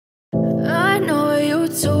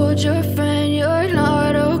told your friend you're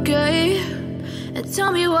not okay, and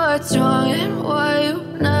tell me what's wrong and why you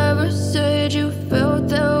never said you felt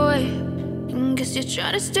that way. And guess you're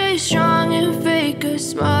trying to stay strong and fake a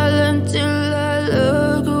smile until I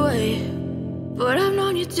look away. But I've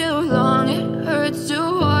known you too long, it hurts to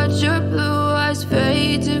watch your blue eyes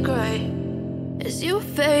fade to gray as you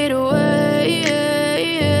fade away,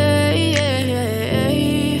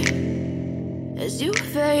 as you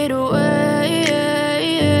fade away.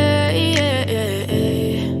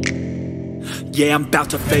 Yeah, I'm about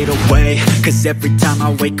to fade away, cause every time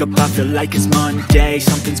I wake up I feel like it's Monday.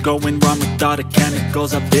 Something's going wrong with all the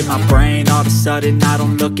chemicals up in my brain. All of a sudden I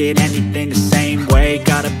don't look at anything the same way.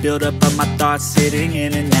 Gotta build up of my thoughts sitting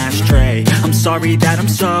in an ashtray. I'm sorry that I'm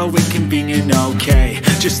so inconvenient, okay.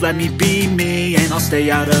 Just let me be me and I'll stay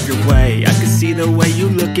out of your way. I can see the way you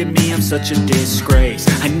look at me, I'm such a disgrace.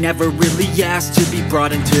 I never really asked to be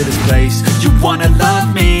brought into this place. You wanna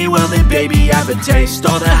love me? Well then baby I have a taste.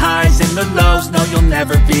 All the highs and the lows, no you'll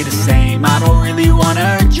never be the same. I don't really wanna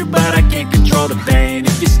hurt you but I can't control the pain.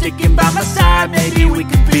 If you're sticking by my side maybe we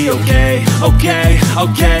could be okay.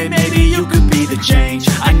 Okay, maybe you could be the change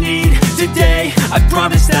I need today. I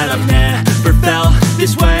promise that I've never felt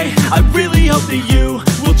this way. I really hope that you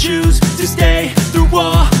will choose to stay through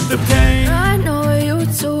all the pain. I know you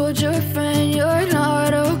told your friend you're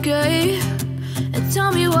not okay, and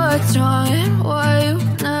tell me what's wrong and why you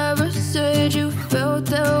never said you felt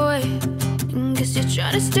that way. And guess you're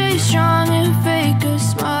trying to stay strong and fake a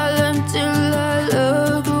smile until I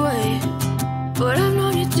look away. But I've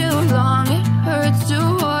known you too long, it hurts to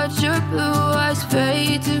watch your blue eyes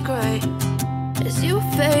fade to gray as you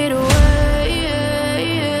fade away,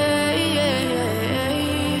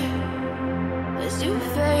 as you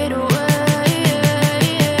fade away,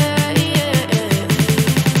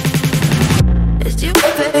 as you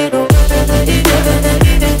fade away.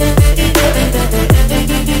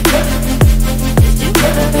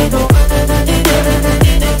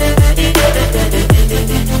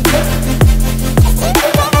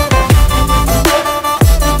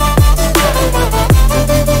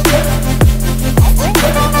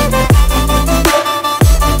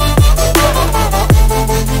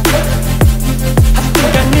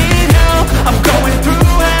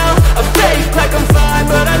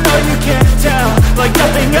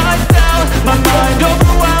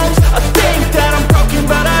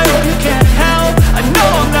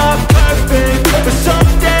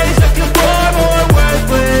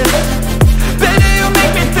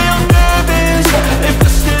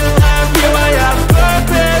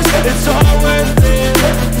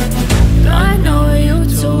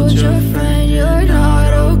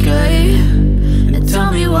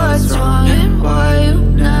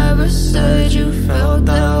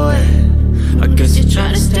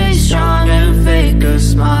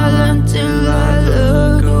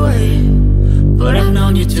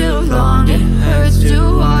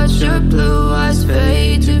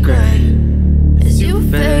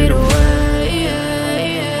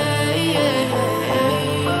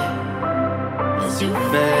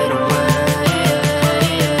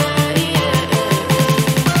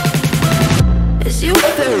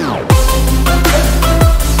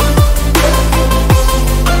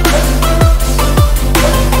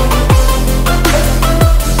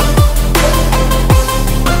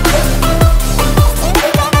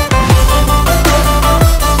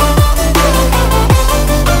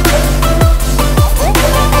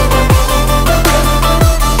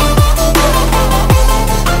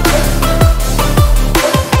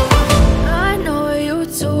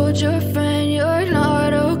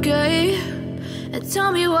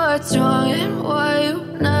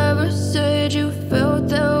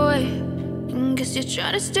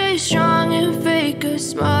 Trying to stay strong and fake a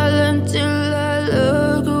smile until I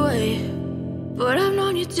look away. But I've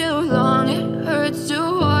known you too long, it hurts to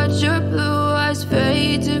watch your blue eyes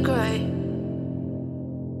fade to gray